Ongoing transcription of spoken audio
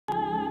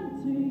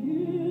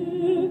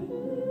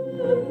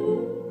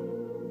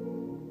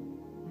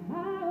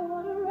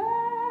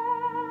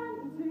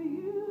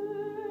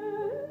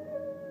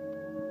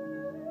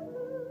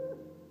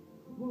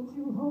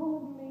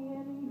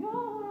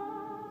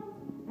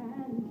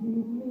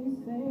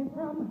safe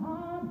from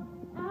harm.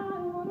 I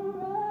wanna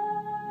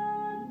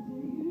run to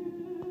you.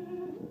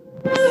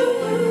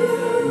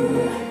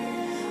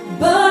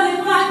 But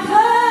if I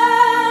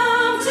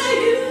come to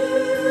you,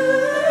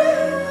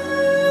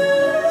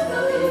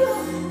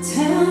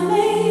 tell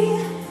me,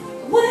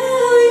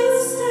 will you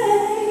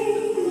stay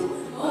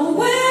or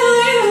will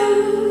you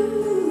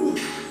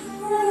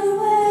run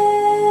away?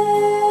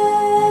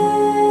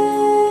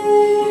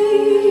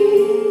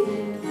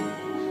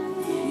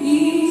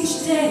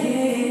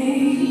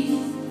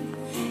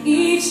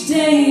 Each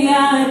day I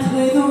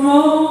play the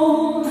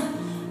role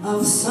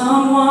of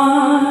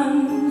someone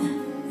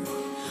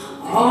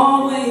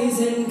always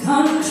in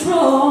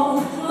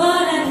control,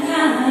 but at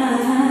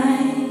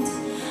night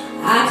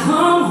I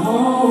come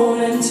home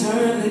and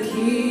turn the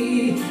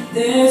key.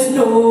 There's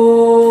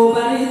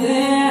nobody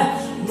there,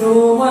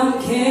 no one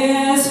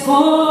cares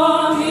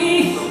for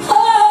me.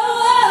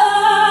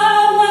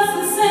 Oh, what's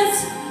the sense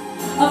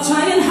of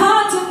trying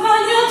hard to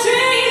find your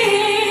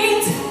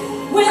dreams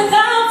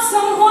without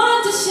someone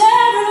to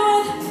share it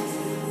with?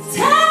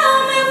 Tell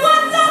me,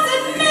 what does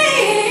it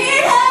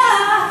mean? I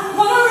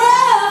wanna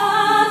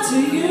run to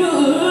you.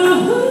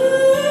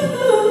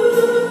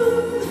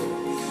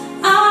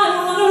 I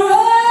wanna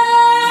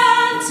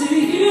run to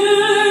you.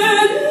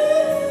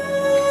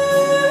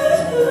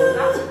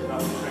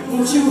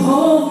 Won't you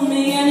hold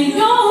me in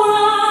your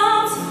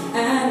arms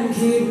and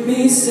keep me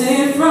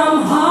safe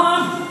from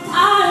harm? I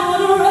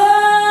wanna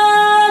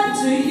run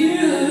to you.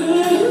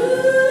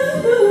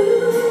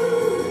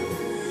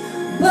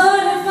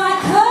 But if I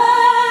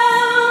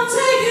come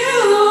to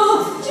you,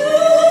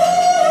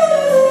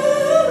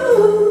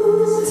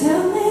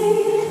 tell me,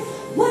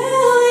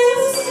 will you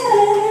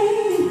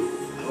stay?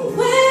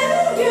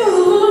 Will you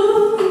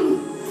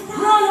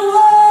run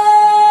away?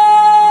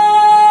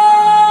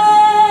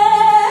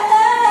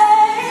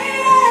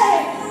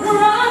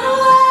 Run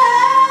away.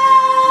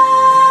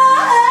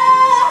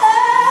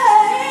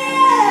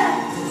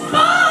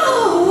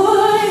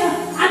 Boy,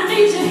 I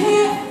need you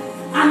here.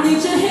 I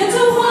need you here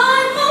to